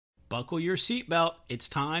Buckle your seatbelt. It's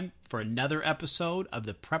time for another episode of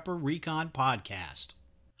the Prepper Recon Podcast.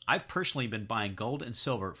 I've personally been buying gold and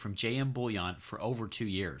silver from JM Bullion for over 2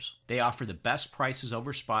 years. They offer the best prices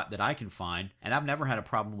over spot that I can find, and I've never had a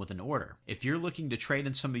problem with an order. If you're looking to trade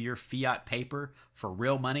in some of your fiat paper for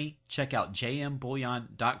real money, check out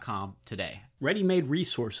jmbullion.com today. Ready Made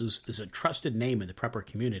Resources is a trusted name in the prepper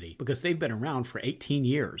community because they've been around for 18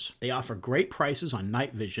 years. They offer great prices on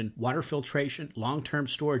night vision, water filtration, long-term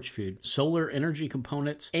storage food, solar energy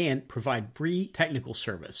components, and provide free technical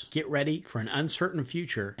service. Get ready for an uncertain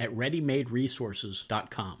future at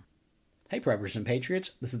readymaderesources.com. Hey Preppers and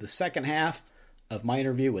Patriots, this is the second half of my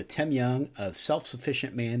interview with Tim Young of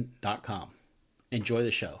selfsufficientman.com. Enjoy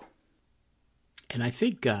the show. And I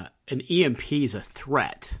think an EMP is a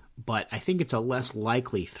threat, but I think it's a less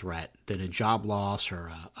likely threat than a job loss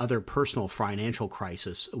or other personal financial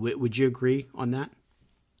crisis. Would you agree on that?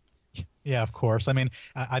 Yeah, of course. I mean,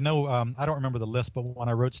 I know I don't remember the list, but when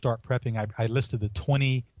I wrote Start Prepping, I listed the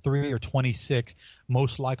 23 or 26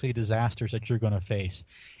 most likely disasters that you're going to face.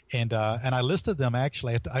 And I listed them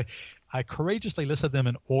actually. I courageously listed them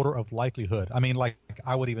in order of likelihood. I mean, like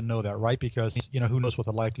I would even know that, right? Because, who knows what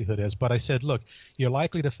the likelihood is. But I said, look, you're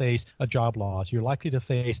likely to face a job loss. You're likely to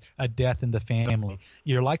face a death in the family.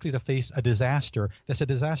 You're likely to face a disaster that's a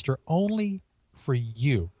disaster only for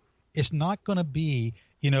you. It's not going to be,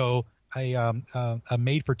 a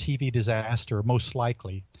made-for-TV disaster, most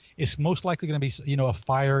likely. It's most likely going to be, a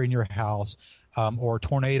fire in your house or a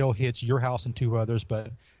tornado hits your house and two others,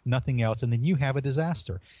 but nothing else, and then you have a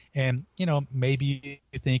disaster. And, maybe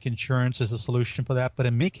you think insurance is a solution for that, but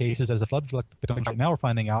in many cases, as a flood victim right now we're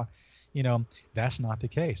finding out, that's not the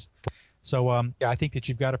case. So, I think that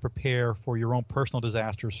you've got to prepare for your own personal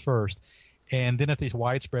disasters first. And then if these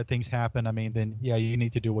widespread things happen, then, you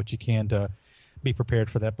need to do what you can to be prepared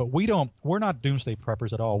for that. But we're not doomsday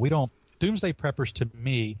preppers at all. Doomsday preppers to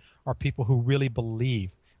me are people who really believe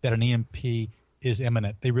that an EMP is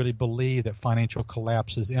imminent. They really believe that financial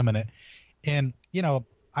collapse is imminent. And,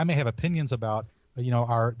 I may have opinions about,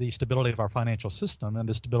 the stability of our financial system and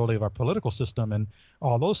the stability of our political system and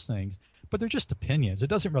all those things, but they're just opinions. It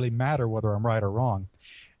doesn't really matter whether I'm right or wrong.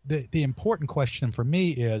 The important question for me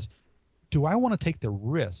is, do I want to take the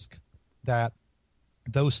risk that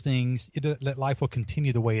those things, that life will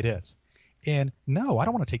continue the way it is? And no, I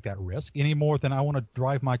don't want to take that risk any more than I want to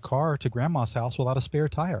drive my car to grandma's house without a spare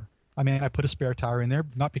tire. I put a spare tire in there,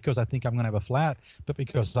 not because I think I'm going to have a flat, but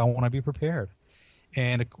because I want to be prepared.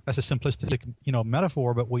 And that's a simplistic,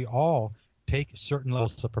 metaphor, but we all take certain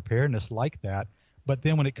levels of preparedness like that. But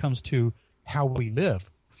then when it comes to how we live,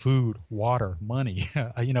 food, water, money,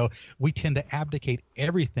 we tend to abdicate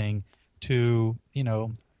everything to,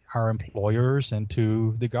 our employers and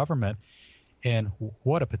to the government. And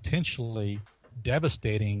what a potentially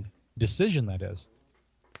devastating decision that is.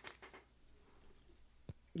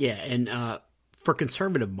 Yeah, and for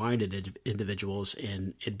conservative-minded individuals,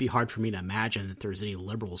 and it'd be hard for me to imagine that there's any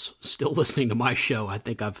liberals still listening to my show. I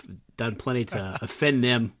think I've done plenty to offend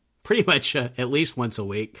them pretty much at least once a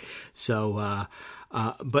week. So,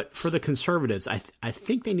 but for the conservatives, I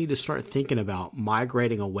think they need to start thinking about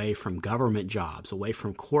migrating away from government jobs, away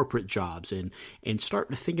from corporate jobs, and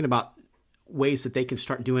start thinking about ways that they can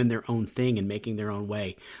start doing their own thing and making their own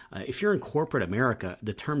way. If you're in corporate America,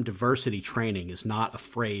 the term diversity training is not a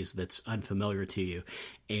phrase that's unfamiliar to you.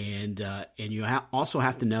 And you also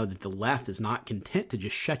have to know that the left is not content to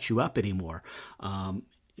just shut you up anymore.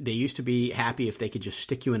 They used to be happy if they could just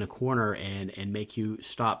stick you in a corner and make you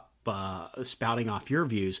stop spouting off your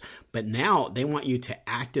views, but now they want you to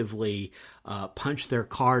actively punch their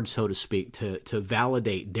card, so to speak, to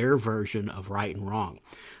validate their version of right and wrong.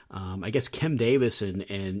 I guess Kim Davis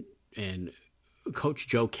and Coach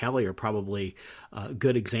Joe Kelly are probably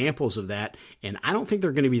good examples of that. And I don't think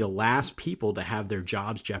they're going to be the last people to have their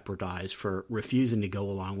jobs jeopardized for refusing to go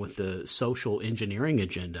along with the social engineering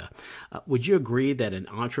agenda. Would you agree that an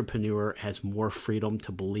entrepreneur has more freedom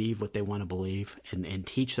to believe what they want to believe and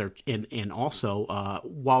teach their, and also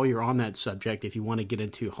while you're on that subject, if you want to get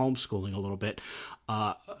into homeschooling a little bit,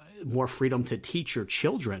 more freedom to teach your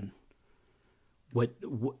children what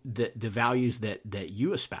the values that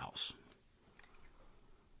you espouse?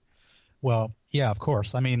 Well, yeah, of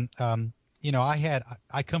course. I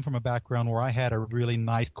come from a background where I had a really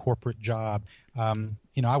nice corporate job.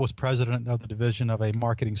 I was president of the division of a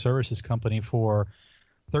marketing services company for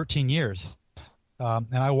 13 years.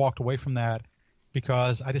 And I walked away from that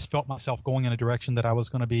because I just felt myself going in a direction that I was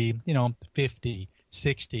going to be, 50,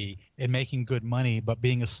 60 and making good money, but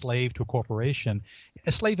being a slave to a corporation.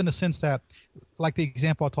 A slave in the sense that, like the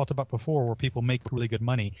example I talked about before, where people make really good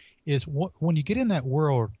money, is when you get in that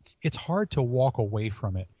world, it's hard to walk away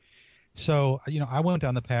from it. So, I went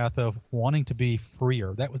down the path of wanting to be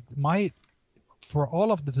freer. That was for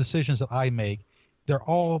all of the decisions that I make, they're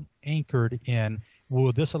all anchored in,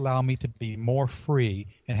 will this allow me to be more free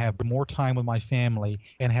and have more time with my family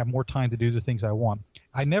and have more time to do the things I want?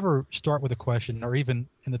 I never start with a question, or even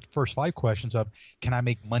in the first 5 questions of, can I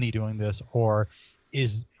make money doing this? Or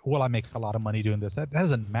will I make a lot of money doing this? That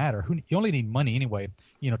doesn't matter. You only need money anyway,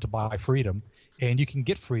 to buy freedom. And you can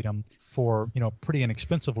get freedom for, pretty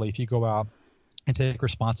inexpensively if you go out and take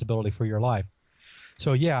responsibility for your life.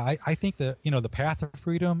 So, yeah, I think that, the path of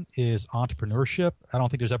freedom is entrepreneurship. I don't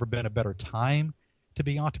think there's ever been a better time to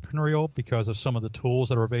be entrepreneurial because of some of the tools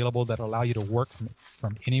that are available that allow you to work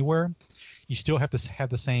from anywhere. You still have to have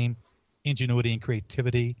the same ingenuity and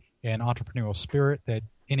creativity and entrepreneurial spirit that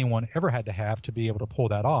anyone ever had to have to be able to pull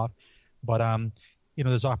that off. But,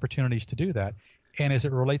 there's opportunities to do that. And as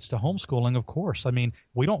it relates to homeschooling, of course,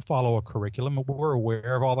 we don't follow a curriculum. We're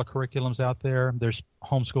aware of all the curriculums out there. There's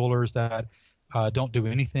homeschoolers that don't do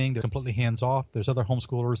anything. They're completely hands off. There's other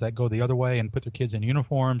homeschoolers that go the other way and put their kids in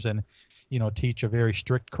uniforms and, teach a very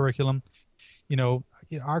strict curriculum.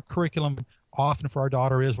 Our curriculum often for our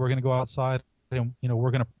daughter is, we're going to go outside and,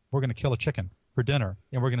 we're going to kill a chicken for dinner,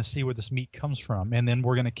 and we're going to see where this meat comes from, and then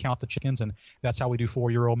we're going to count the chickens, and that's how we do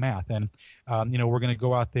 4-year-old math. And we're going to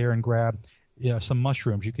go out there and grab some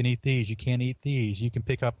mushrooms. You can eat these. You can't eat these. You can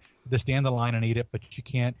pick up this dandelion and eat it, but you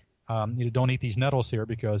can't. Don't eat these nettles here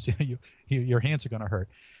because your hands are going to hurt.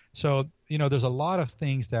 So there's a lot of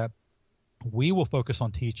things that we will focus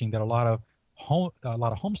on teaching, that a lot of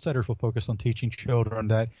homesteaders will focus on teaching children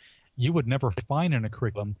that you would never find in a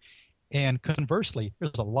curriculum. And conversely,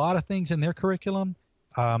 there's a lot of things in their curriculum,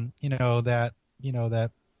 that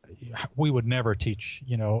we would never teach,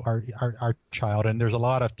 our child. And there's a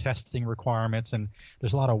lot of testing requirements, and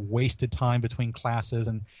there's a lot of wasted time between classes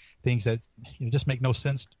and things that just make no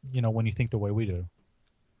sense, when you think the way we do.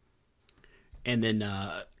 And then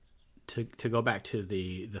to go back to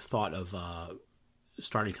the thought of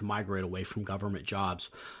starting to migrate away from government jobs,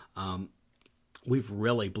 we've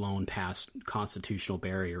really blown past constitutional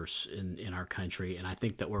barriers in our country, and I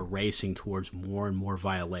think that we're racing towards more and more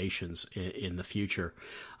violations in the future.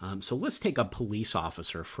 So let's take a police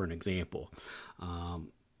officer for an example.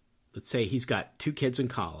 Let's say he's got 2 kids in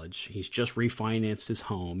college. He's just refinanced his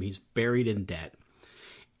home. He's buried in debt.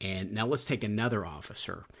 And now let's take another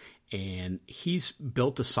officer. And he's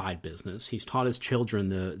built a side business. He's taught his children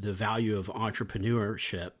the value of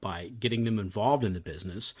entrepreneurship by getting them involved in the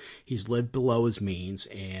business. He's lived below his means,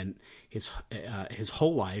 and his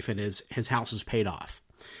whole life, and his house is paid off.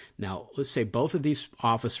 Now, let's say both of these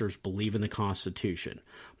officers believe in the Constitution,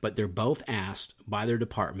 but they're both asked by their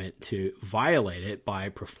department to violate it by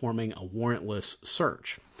performing a warrantless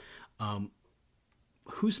search.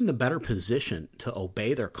 Who's in the better position to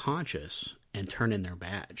obey their conscience and turn in their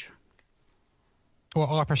badge? Well,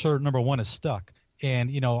 officer number 1 is stuck.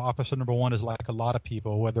 And, officer number 1 is like a lot of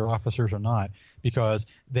people, whether officers or not, because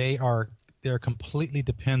they're completely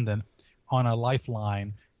dependent on a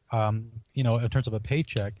lifeline, in terms of a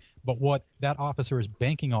paycheck. But what that officer is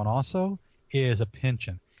banking on also is a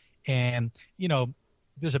pension. And,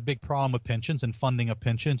 there's a big problem with pensions and funding of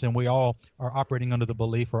pensions. And we all are operating under the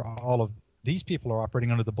belief, or all of these people are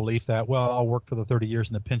operating under the belief that, well, I'll work for the 30 years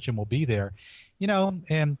and the pension will be there,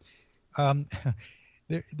 and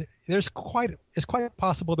it's quite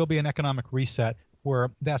possible there'll be an economic reset where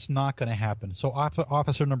that's not going to happen. So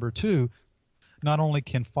officer number 2 not only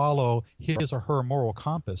can follow his or her moral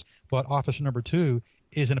compass, but officer number 2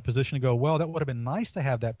 is in a position to go, well, that would have been nice to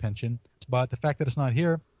have that pension, but the fact that it's not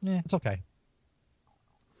here, it's okay.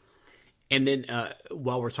 And then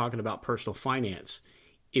while we're talking about personal finance,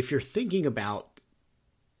 if you're thinking about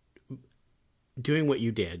doing what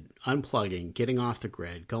you did, unplugging, getting off the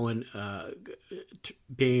grid, going,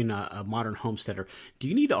 being a modern homesteader, do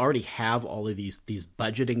you need to already have all of these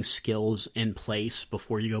budgeting skills in place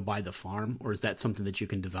before you go buy the farm, or is that something that you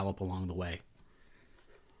can develop along the way?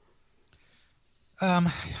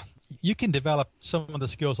 You can develop some of the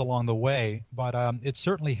skills along the way, but it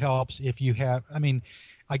certainly helps if you have.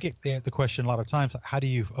 I get the question a lot of times: how do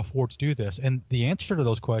you afford to do this? And the answer to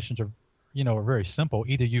those questions are very simple.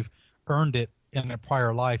 Either you've earned it in a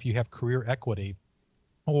prior life, you have career equity,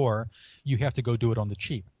 or you have to go do it on the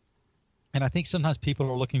cheap. And I think sometimes people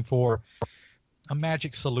are looking for a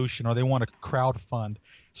magic solution, or they want to crowdfund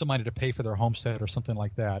somebody to pay for their homestead or something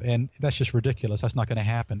like that. And that's just ridiculous. That's not going to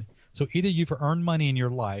happen. So either you've earned money in your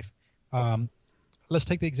life, let's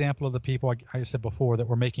take the example of the people I said before that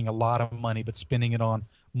were making a lot of money but spending it on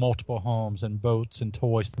multiple homes and boats and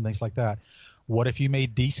toys and things like that. What if you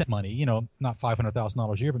made decent money, not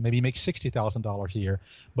 $500,000 a year, but maybe you make $60,000 a year,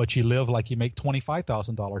 but you live like you make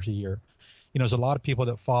 $25,000 a year? There's a lot of people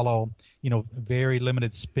that follow, very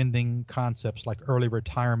limited spending concepts like early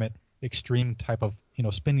retirement, extreme type of,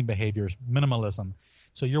 spending behaviors, minimalism.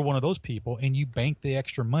 So you're one of those people, and you bank the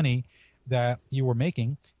extra money that you were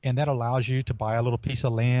making, and that allows you to buy a little piece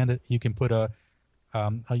of land. You can put a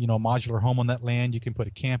modular home on that land. You can put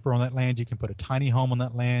a camper on that land. You can put a tiny home on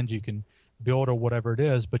that land. You can build or whatever it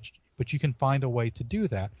is, but you can find a way to do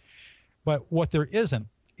that. But what there isn't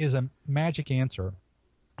is a magic answer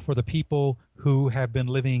for the people who have been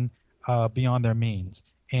living beyond their means,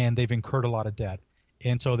 and they've incurred a lot of debt.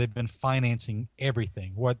 And so they've been financing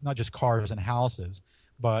everything, not just cars and houses,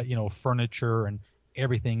 but, furniture and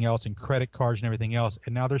everything else, and credit cards and everything else.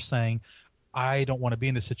 And now they're saying, I don't want to be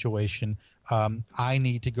in this situation. I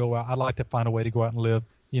need to go out. I'd like to find a way to go out and live,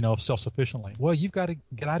 self-sufficiently. Well, you've got to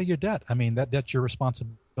get out of your debt. I mean, that's your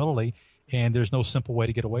responsibility, and there's no simple way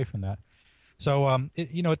to get away from that. So,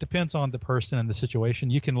 it depends on the person and the situation.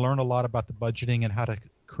 You can learn a lot about the budgeting and how to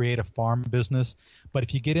create a farm business. But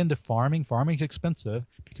if you get into farming is expensive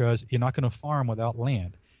because you're not going to farm without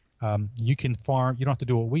land. You can farm. You don't have to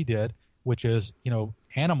do what we did, which is,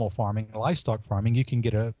 animal farming, livestock farming. You can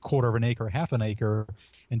get a quarter of an acre, half an acre,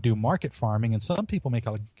 and do market farming. And some people make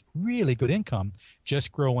a really good income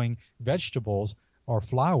just growing vegetables or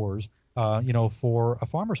flowers, for a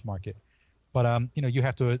farmer's market. But, you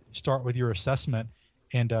have to start with your assessment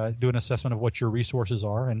and do an assessment of what your resources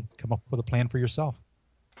are and come up with a plan for yourself.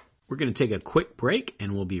 We're going to take a quick break,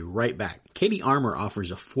 and we'll be right back. K2 Armor offers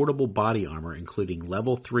affordable body armor, including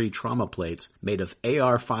Level 3 trauma plates made of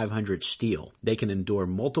AR-500 steel. They can endure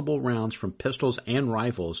multiple rounds from pistols and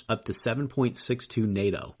rifles up to 7.62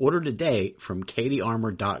 NATO. Order today from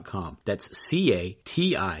KTArmor.com. That's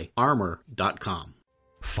CATI Armor.com.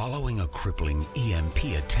 Following a crippling EMP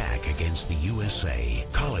attack against the USA,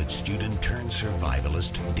 college student turned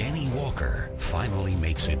survivalist Danny Walker finally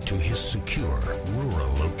makes it to his secure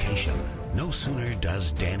rural location. No sooner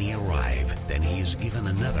does Danny arrive than he is given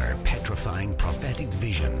another petrifying prophetic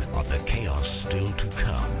vision of the chaos still to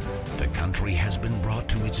come. The country has been brought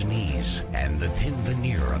to its knees, and the thin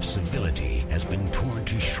veneer of civility has been torn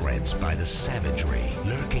to shreds by the savagery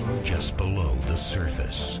lurking just below the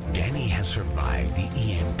surface. Danny has survived the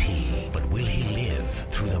EMP, but will he live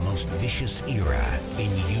through the most vicious era in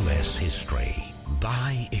U.S. history?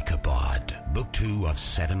 Buy Ichabod, Book 2 of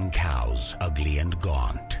 7 Cows, Ugly and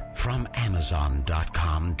Gaunt, from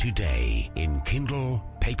Amazon.com today in Kindle,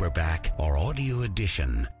 paperback, or audio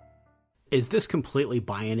edition. Is this completely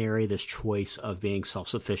binary, this choice of being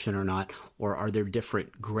self-sufficient or not, or are there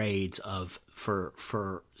different grades of,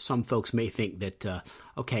 for some folks may think that,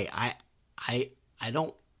 I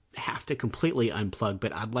don't have to completely unplug,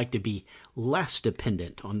 but I'd like to be less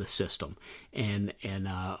dependent on the system. And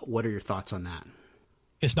what are your thoughts on that?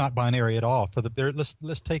 It's not binary at all.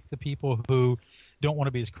 Let's take the people who don't want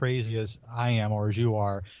to be as crazy as I am or as you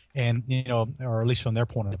are, and or at least from their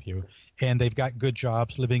point of view, and they've got good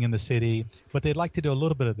jobs living in the city, but they'd like to do a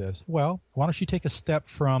little bit of this. Well, why don't you take a step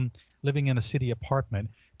from living in a city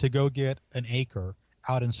apartment to go get an acre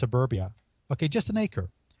out in suburbia? Okay, just an acre.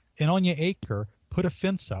 And on your acre, put a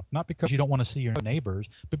fence up, not because you don't want to see your neighbors,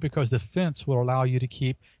 but because the fence will allow you to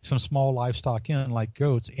keep some small livestock in, like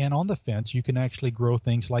goats. And on the fence, you can actually grow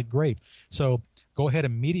things like grape. So go ahead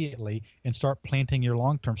immediately and start planting your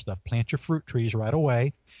long-term stuff. Plant your fruit trees right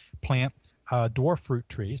away. Plant dwarf fruit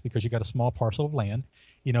trees because you got a small parcel of land.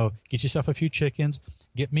 Get yourself a few chickens.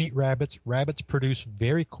 Get meat rabbits. Rabbits produce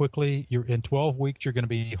very quickly. In 12 weeks, you're going to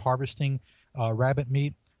be harvesting rabbit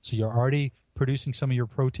meat. So you're already producing some of your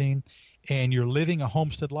protein. And you're living a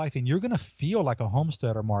homestead life, and you're going to feel like a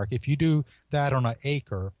homesteader, Mark, if you do that on an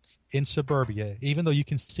acre in suburbia. Even though you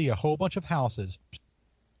can see a whole bunch of houses,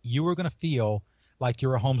 you are going to feel like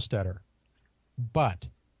you're a homesteader. But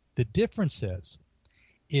the difference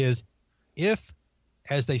is if,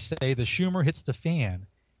 as they say, the Schumer hits the fan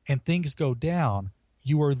and things go down,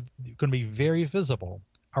 you are going to be very visible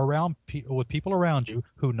around with people around you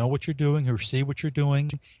who know what you're doing, who see what you're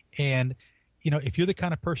doing, and if you're the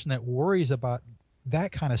kind of person that worries about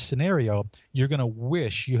that kind of scenario, you're going to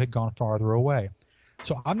wish you had gone farther away.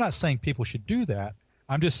 So I'm not saying people should do that.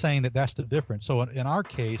 I'm just saying that that's the difference. So in our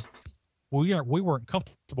case, we weren't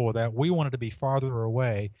comfortable with that. We wanted to be farther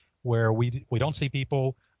away where we don't see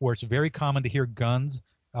people, where it's very common to hear guns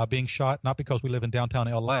being shot, not because we live in downtown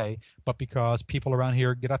L.A., but because people around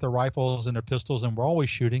here get out their rifles and their pistols, and we're always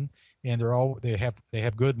shooting, and they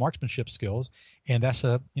have good marksmanship skills, and that's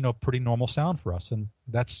a pretty normal sound for us, and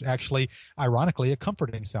that's actually, ironically, a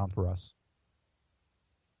comforting sound for us.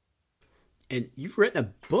 And you've written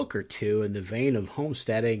a book or two in the vein of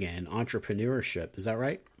homesteading and entrepreneurship. Is that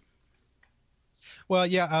right? Well,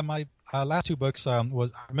 yeah, my last two books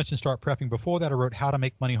was, I mentioned Start Prepping. Before that, I wrote How to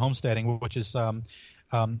Make Money Homesteading, which is a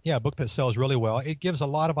book that sells really well. It gives a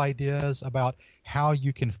lot of ideas about how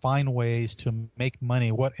you can find ways to make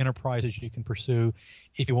money, what enterprises you can pursue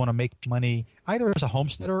if you want to make money, either as a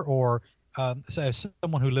homesteader or as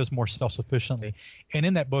someone who lives more self-sufficiently. And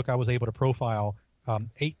in that book, I was able to profile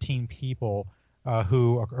 18 people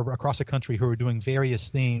who are across the country who are doing various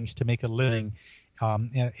things to make a living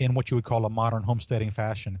in what you would call a modern homesteading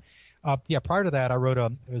fashion. Prior to that, I wrote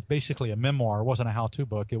it was basically a memoir. It wasn't a how-to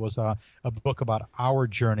book. It was a book about our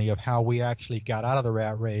journey of how we actually got out of the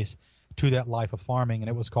rat race to that life of farming, and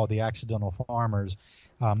it was called The Accidental Farmers.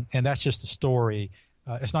 And that's just a story.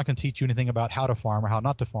 It's not going to teach you anything about how to farm or how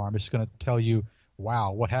not to farm. It's going to tell you,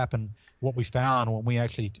 wow, what happened, what we found when we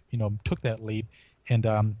actually took that leap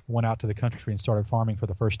and went out to the country and started farming for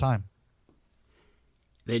the first time.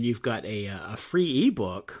 Then you've got a free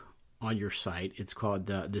ebook on your site. It's called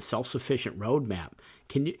the Self-Sufficient Roadmap.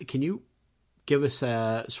 Can you give us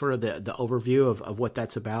sort of the overview of what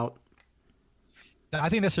that's about? I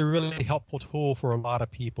think that's a really helpful tool for a lot of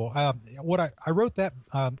people. I wrote that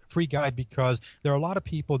free guide because there are a lot of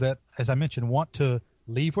people that, as I mentioned, want to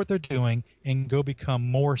leave what they're doing and go become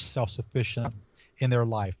more self-sufficient in their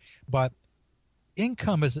life. But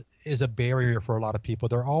income is a barrier for a lot of people.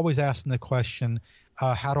 They're always asking the question,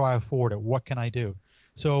 how do I afford it? What can I do?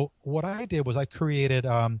 So what I did was I created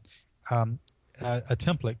a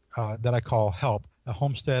template that I call HELP, a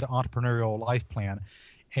Homestead Entrepreneurial Life Plan.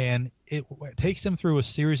 And it takes them through a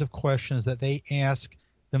series of questions that they ask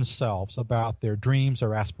themselves about their dreams,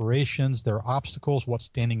 their aspirations, their obstacles, what's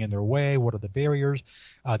standing in their way, what are the barriers,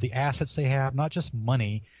 the assets they have, not just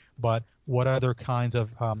money, but what other kinds of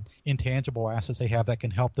intangible assets they have that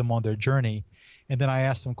can help them on their journey. And then I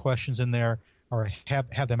ask them questions in there, or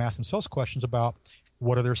have them ask themselves questions about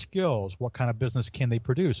what are their skills, what kind of business can they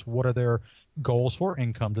produce, what are their goals for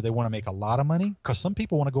income, do they want to make a lot of money? Because some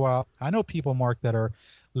people want to go out. I know people, Mark, that are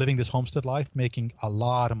living this homestead life, making a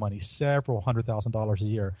lot of money, several $100,000 a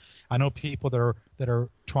year. I know people that are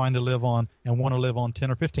trying to live on and want to live on $10,000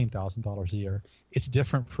 or $15,000 a year. It's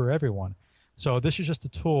different for everyone. So this is just a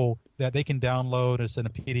tool that they can download. It's in a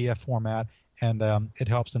PDF format, and it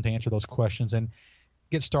helps them to answer those questions and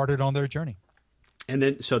get started on their journey. And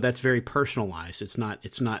then, so that's very personalized. It's not,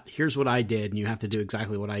 here's what I did and you have to do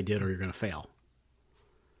exactly what I did or you're going to fail.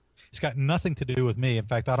 It's got nothing to do with me. In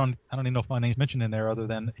fact, I don't even know if my name's mentioned in there other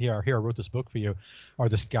than here I wrote this book for you or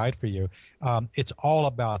this guide for you. It's all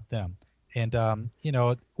about them. And,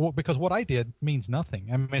 because what I did means nothing.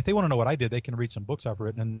 I mean, if they want to know what I did, they can read some books I've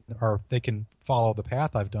written or they can follow the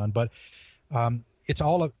path I've done. But it's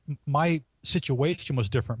all my situation was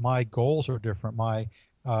different. My goals are different. My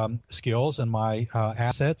skills and my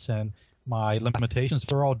assets and my limitations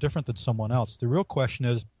are all different than someone else. The real question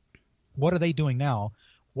is, what are they doing now?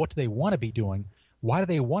 What do they want to be doing? Why do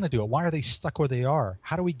they want to do it? Why are they stuck where they are?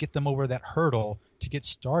 How do we get them over that hurdle to get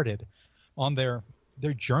started on their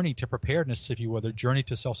journey to preparedness, if you will, their journey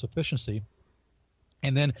to self-sufficiency?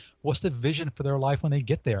 And then what's the vision for their life when they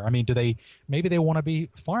get there? I mean, maybe they want to be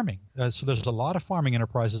farming. So there's a lot of farming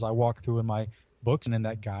enterprises I walk through in my books and in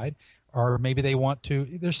that guide. Or maybe they want to,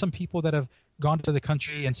 there's some people that have gone to the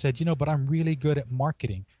country and said, but I'm really good at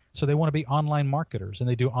marketing. So they want to be online marketers and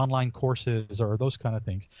they do online courses or those kind of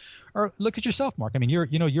things. Or look at yourself, Mark. I mean, you're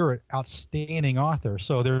an outstanding author.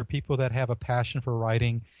 So there are people that have a passion for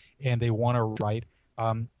writing and they want to write.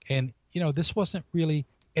 This wasn't really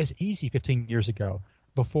as easy 15 years ago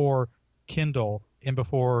before Kindle and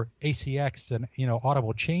before ACX and,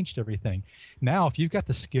 Audible changed everything. Now, if you've got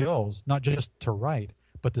the skills, not just to write,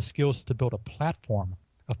 but the skills to build a platform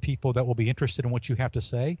of people that will be interested in what you have to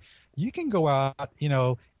say, you can go out,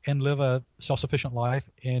 and live a self-sufficient life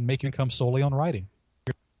and make income solely on writing.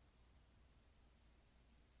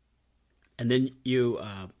 And then you,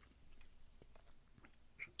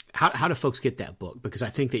 how do folks get that book? Because I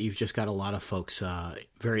think that you've just got a lot of folks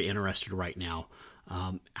very interested right now.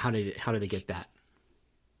 How do they get that?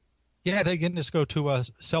 Yeah, they can just go to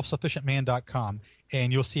selfsufficientman.com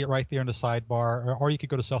and you'll see it right there in the sidebar, or you could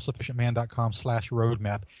go to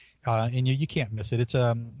selfsufficientman.com/roadmap. And you can't miss it. It's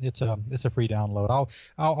a free download.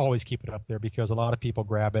 I'll always keep it up there because a lot of people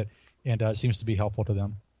grab it and it seems to be helpful to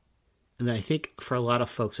them. And I think for a lot of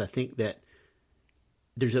folks, I think that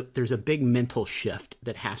there's a big mental shift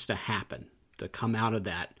that has to happen to come out of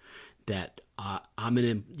that.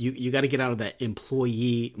 You got to get out of that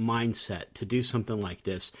employee mindset to do something like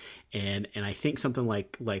this, and I think something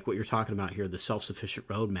like what you're talking about here, the self-sufficient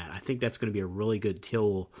roadmap. I think that's going to be a really good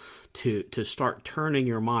tool to start turning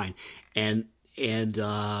your mind, and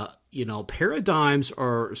paradigms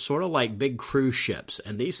are sort of like big cruise ships,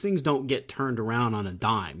 and these things don't get turned around on a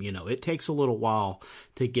dime. It takes a little while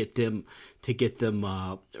to get them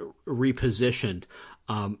repositioned.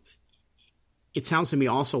 It sounds to me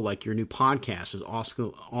also like your new podcast is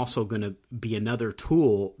also going to be another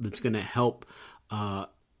tool that's going to help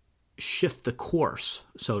shift the course,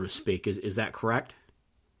 so to speak. Is that correct?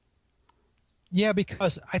 Yeah,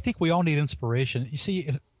 because I think we all need inspiration. You see,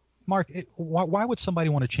 Mark, why would somebody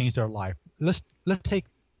want to change their life? Let's take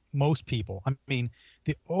most people. I mean,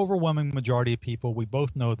 the overwhelming majority of people, we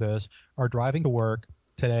both know this, are driving to work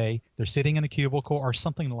today. They're sitting in a cubicle or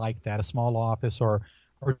something like that, a small office, or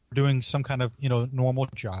doing some kind of normal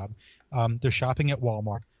job. They're shopping at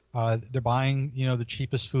Walmart. They're buying the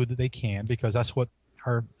cheapest food that they can, because that's what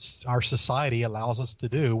our society allows us to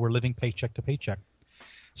do. We're living paycheck to paycheck.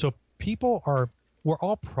 So we're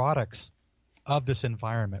all products of this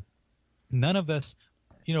environment. None of us,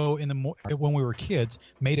 when we were kids,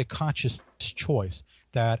 made a conscious choice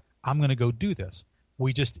that I'm going to go do this.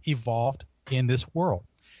 We just evolved in this world.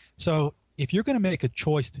 So if you're going to make a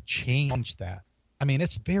choice to change that, I mean,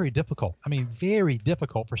 it's very difficult. Very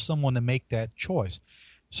difficult for someone to make that choice.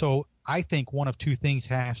 So I think one of two things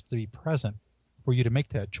has to be present for you to make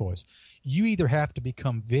that choice. You either have to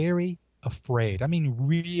become very afraid,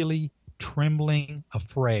 really trembling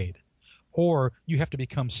afraid, or you have to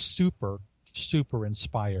become super, super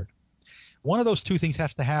inspired. One of those two things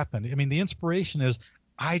has to happen. The inspiration is,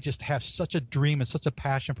 I just have such a dream and such a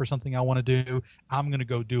passion for something I want to do. I'm going to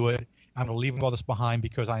go do it. I'm going to leave all this behind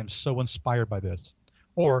because I am so inspired by this.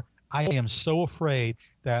 Or I am so afraid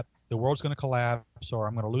that the world's going to collapse, or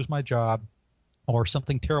I'm going to lose my job, or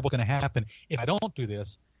something terrible is going to happen. If I don't do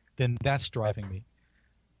this, then that's driving me.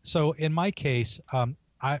 So in my case, I'm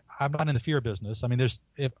not in the fear business.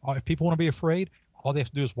 If people want to be afraid, all they have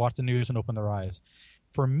to do is watch the news and open their eyes.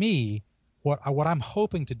 For me, what I'm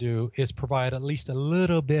hoping to do is provide at least a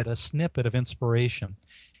little bit, a snippet of inspiration.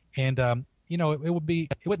 And it wouldn't be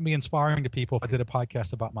inspiring to people if I did a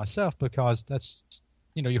podcast about myself, because that's,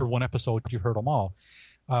 you heard one episode, you heard them all.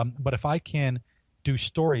 But if I can do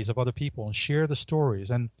stories of other people and share the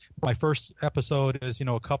stories, and my first episode is,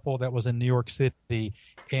 a couple that was in New York City,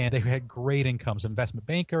 and they had great incomes, investment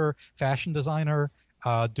banker, fashion designer,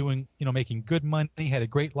 doing, making good money, had a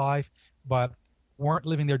great life, but weren't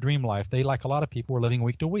living their dream life. They, like a lot of people, were living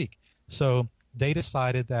week to week. So they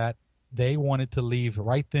decided that they wanted to leave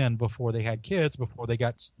right then, before they had kids, before they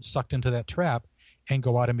got sucked into that trap, and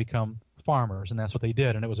go out and become farmers. And that's what they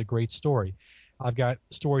did. And it was a great story. I've got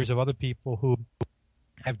stories of other people who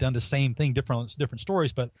have done the same thing, different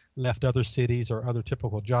stories, but left other cities or other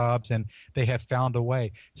typical jobs, and they have found a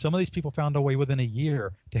way. Some of these people found a way within a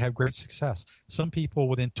year to have great success. Some people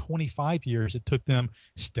within 25 years, it took them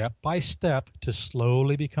step by step to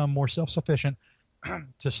slowly become more self-sufficient,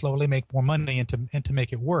 to slowly make more money and to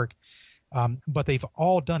make it work. But they've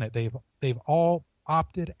all done it. They've all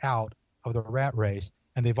opted out of the rat race,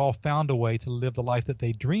 and they've all found a way to live the life that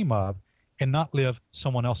they dream of and not live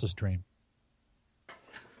someone else's dream.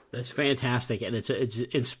 That's fantastic, and it's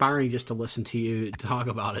inspiring just to listen to you talk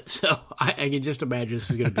about it. So I can just imagine this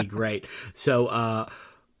is going to be great. So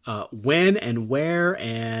when and where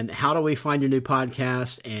and how do we find your new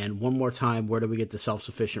podcast? And one more time, where do we get the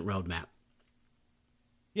Self-Sufficient Roadmap?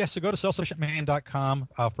 Yeah, so go to selfsufficientman.com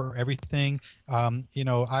for everything. I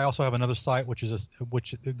also have another site which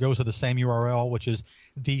goes to the same URL, which is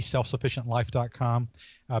theselfsufficientlife.com,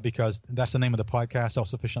 because that's the name of the podcast,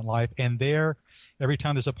 Self-Sufficient Life. And there, every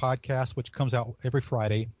time there's a podcast, which comes out every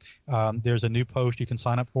Friday, there's a new post. You can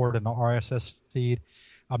sign up for it in the RSS feed.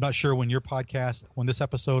 I'm not sure when this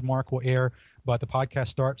episode, Mark, will air, but the podcast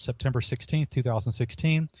starts September 16th,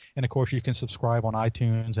 2016. And, of course, you can subscribe on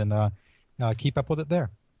iTunes and keep up with it there.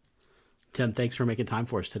 Tim, thanks for making time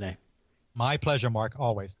for us today. My pleasure, Mark,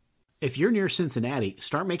 always. If you're near Cincinnati,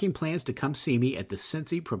 start making plans to come see me at the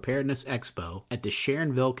Cincy Preparedness Expo at the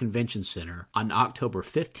Sharonville Convention Center on October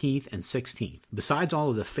 15th and 16th. Besides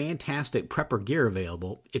all of the fantastic prepper gear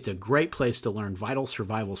available, it's a great place to learn vital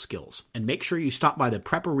survival skills. And make sure you stop by the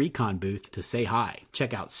Prepper Recon booth to say hi.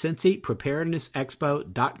 Check out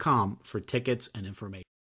CincyPreparednessExpo.com for tickets and information.